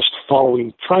house guest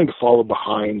trying to follow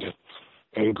behind,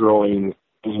 and growing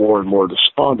more and more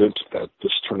despondent at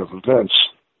this turn of events,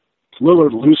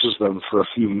 Lillard loses them for a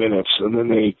few minutes, and then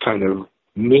they kind of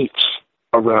meet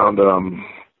around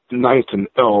 9th and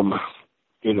Elm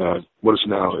in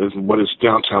what is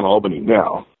downtown Albany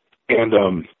now. And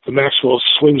the Maxwell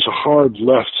swings a hard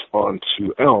left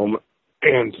onto Elm,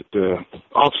 and the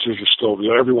officers are still,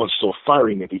 everyone's still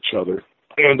firing at each other.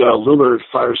 And Lillard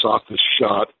fires off this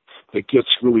shot that gets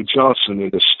Willie Johnson in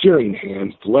the steering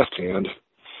hand, the left hand,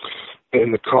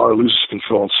 and the car loses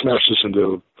control and smashes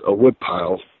into a wood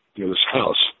pile near this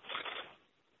house.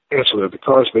 And so the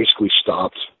car is basically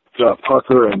stopped.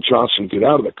 Parker and Johnson get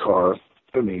out of the car,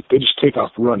 and they just take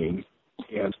off running.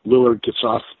 And Lillard gets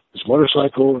off his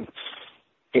motorcycle,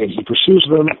 and he pursues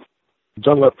them.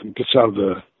 Dunlap gets out of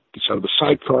the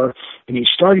sidecar, and he's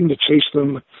starting to chase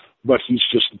them, but he's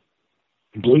just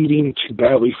bleeding too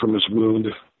badly from his wound,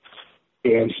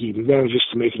 and he manages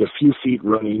to make it a few feet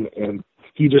running, and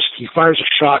he fires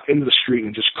a shot into the street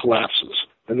and just collapses.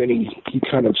 And then he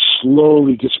kind of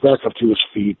slowly gets back up to his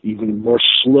feet, even more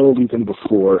slowly than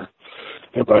before.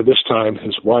 And by this time,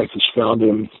 his wife has found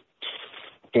him,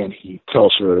 and he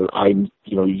tells her, I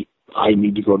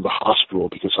need to go to the hospital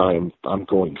because I'm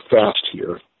going fast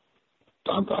here.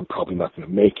 I'm probably not going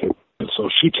to make it. And so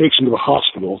she takes him to the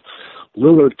hospital.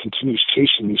 Lillard continues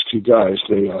chasing these two guys.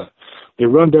 They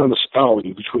run down this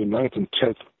alley between 9th and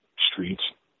 10th Streets,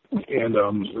 and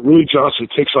Willie Johnson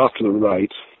takes off to the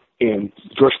right, and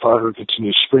George Parker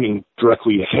continues sprinting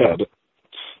directly ahead.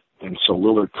 And so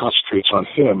Lillard concentrates on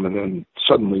him, and then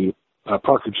suddenly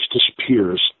Parker just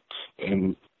disappears,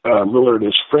 and Lillard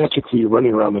is frantically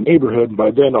running around the neighborhood, and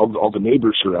by then all the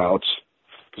neighbors are out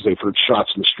because they've heard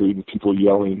shots in the street and people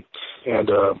yelling. And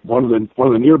one of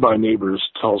the nearby neighbors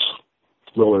tells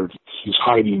Lillard he's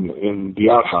hiding in the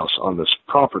outhouse on this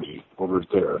property over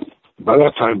there. By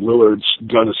that time, Lillard's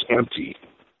gun is empty,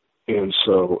 and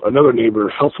so another neighbor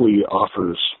helpfully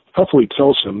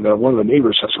tells him that one of the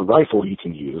neighbors has a rifle he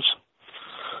can use.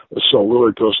 So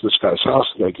Lillard goes to this guy's house.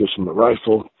 The guy gives him a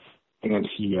rifle, and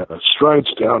he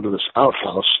strides down to this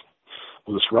outhouse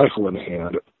with this rifle in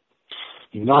hand.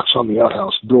 He knocks on the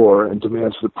outhouse door and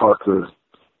demands that Parker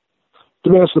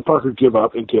give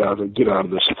up and get out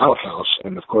of this outhouse.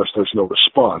 And of course, there's no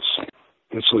response.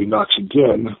 And so he knocks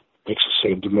again, makes the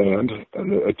same demand,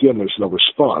 and again there's no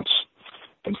response.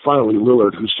 And finally,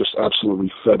 Lillard, who's just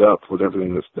absolutely fed up with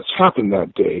everything that's happened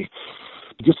that day,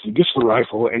 he gets the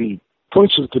rifle and he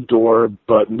points it at the door,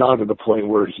 but not at a point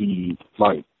where he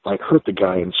might hurt the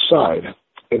guy inside.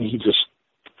 And he just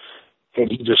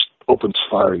opens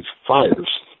fire. He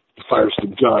fires the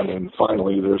gun, and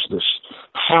finally there's this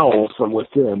howl from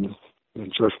within,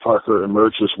 and George Parker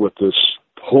emerges with this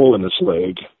hole in his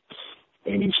leg,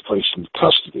 and he's placed in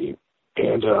custody.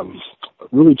 And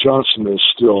Willie Johnson is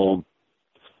still,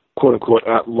 quote-unquote,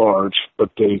 at large,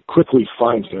 but they quickly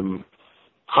find him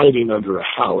hiding under a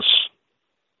house,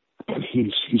 and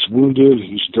he's wounded,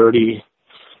 he's dirty,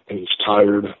 and he's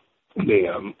tired. They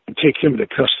take him into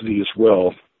custody as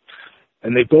well,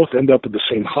 and they both end up at the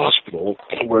same hospital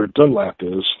where Dunlap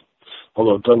is,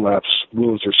 although Dunlap's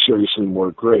wounds are seriously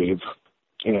more grave,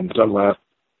 and Dunlap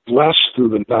lasts through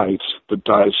the night but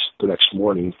dies the next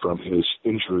morning from his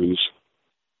injuries.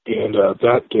 And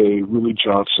that day, Willie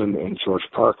Johnson and George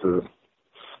Parker,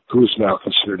 who is now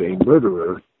considered a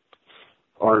murderer,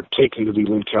 are taken to the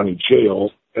Lynn County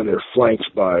Jail, and they're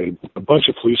flanked by a bunch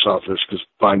of police officers because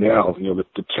by now,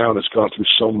 the town has gone through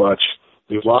so much.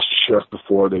 They've lost a sheriff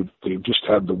before. They've just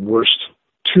had the worst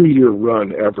 2-year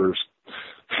run ever,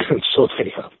 and so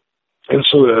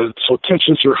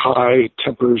tensions are high,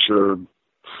 tempers are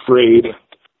frayed,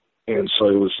 and so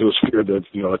it was feared that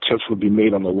attempts would be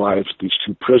made on the lives of these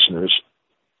two prisoners.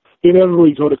 They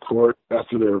inevitably go to court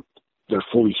after they're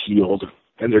fully healed,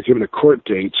 and they're given a court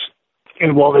date.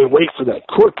 And while they wait for that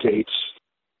court date,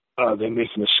 they make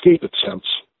an escape attempt.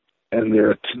 And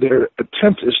their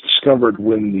attempt is discovered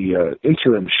when the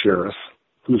interim sheriff,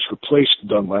 who's replaced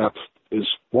Dunlap, is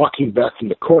walking back from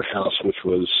the courthouse, which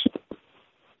was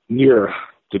near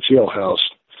the jailhouse,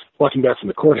 walking back from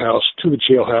the courthouse to the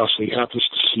jailhouse, and he happens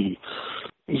to see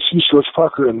George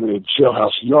Parker in the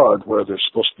jailhouse yard where there's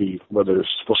supposed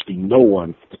to be no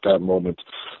one at that moment.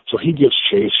 So he gives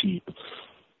chase. He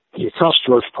accosts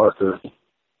George Parker,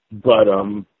 but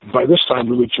by this time,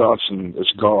 Willie Johnson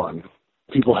is gone.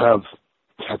 People have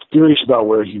theories about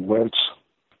where he went,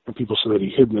 and people say that he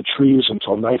hid in the trees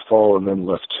until nightfall and then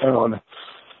left town.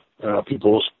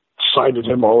 People cited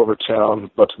him all over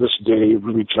town, but to this day,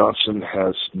 Willie Johnson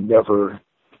has never,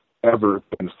 ever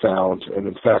been found, and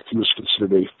in fact, he was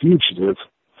considered a fugitive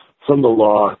from the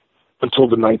law until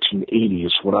the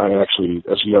 1980s, when I actually,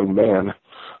 as a young man,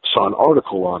 saw an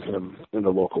article on him in the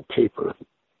local paper.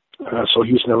 So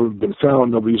he's never been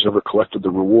found. Nobody's ever collected the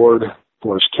reward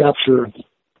for his capture.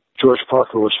 George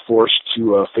Parker was forced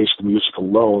to face the music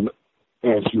alone,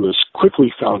 and he was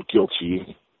quickly found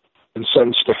guilty and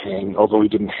sentenced to hang, although he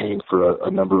didn't hang for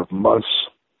a number of months.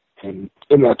 And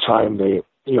in that time, they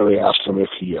asked him if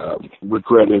he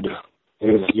regretted,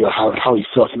 how he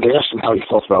felt. And they asked him how he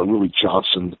felt about Willie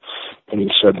Johnson, and he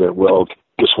said that, well,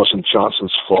 this wasn't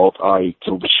Johnson's fault. I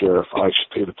killed the sheriff. I should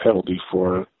pay the penalty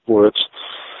for it.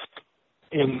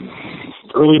 In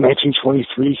early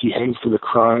 1923, he hanged for the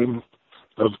crime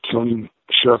of killing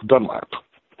Sheriff Dunlap.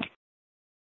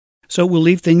 So we'll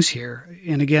leave things here.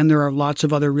 And again, there are lots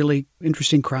of other really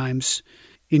interesting crimes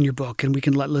in your book, and we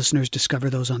can let listeners discover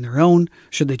those on their own,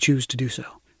 should they choose to do so.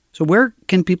 So where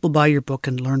can people buy your book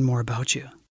and learn more about you?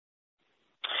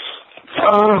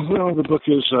 Well, the book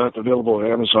is available on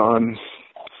Amazon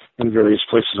and various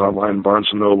places online, Barnes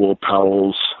 & Noble,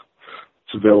 Powell's.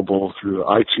 It's available through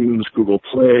iTunes, Google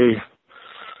Play.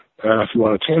 If you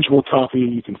want a tangible copy,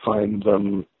 you can find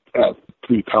them at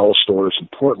 3 Powell stores in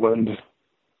Portland.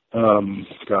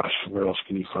 Where else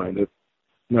can you find it?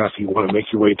 Now, if you want to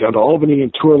make your way down to Albany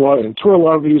and tour a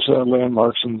lot of these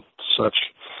landmarks and such,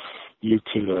 you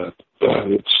could.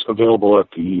 It's available at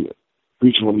the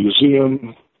Regional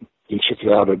Museum. You can check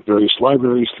it out at various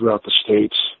libraries throughout the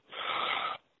states.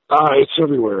 It's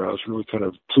everywhere. I was really kind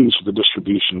of pleased with the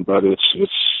distribution, but it's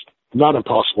not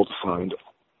impossible to find.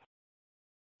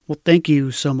 Well, thank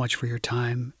you so much for your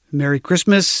time. Merry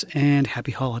Christmas and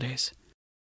Happy Holidays.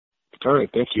 All right,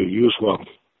 thank you. You as well.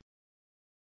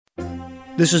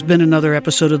 This has been another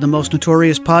episode of the Most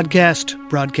Notorious Podcast,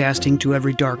 broadcasting to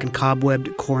every dark and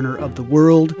cobwebbed corner of the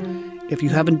world. If you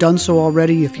haven't done so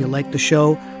already, if you like the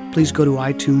show, please go to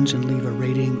iTunes and leave a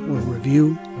rating or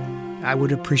review. I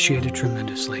would appreciate it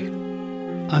tremendously.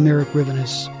 I'm Eric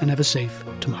Rivenes, and have a safe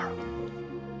tomorrow.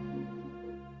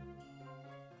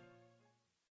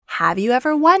 Have you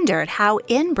ever wondered how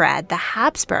inbred the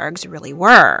Habsburgs really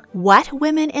were? What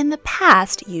women in the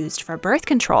past used for birth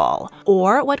control?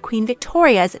 Or what Queen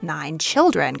Victoria's 9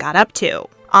 children got up to?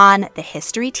 On the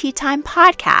History Tea Time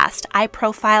podcast, I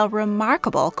profile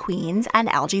remarkable queens and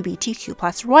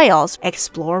LGBTQ+ royals,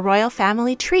 explore royal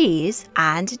family trees,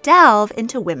 and delve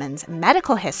into women's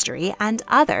medical history and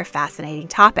other fascinating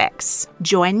topics.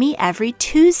 Join me every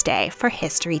Tuesday for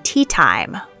History Tea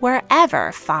Time,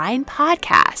 wherever fine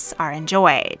podcasts are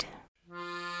enjoyed.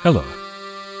 Hello,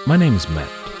 my name is Matt,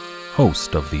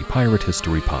 host of the Pirate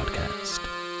History Podcast.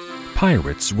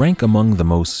 Pirates rank among the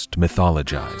most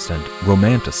mythologized and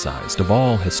romanticized of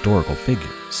all historical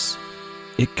figures.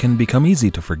 It can become easy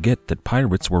to forget that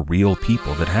pirates were real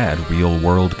people that had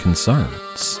real-world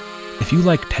concerns. If you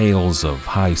like tales of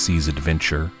high seas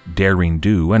adventure, daring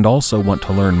do, and also want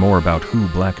to learn more about who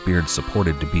Blackbeard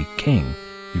supported to be king,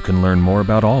 you can learn more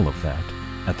about all of that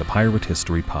at the Pirate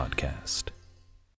History Podcast.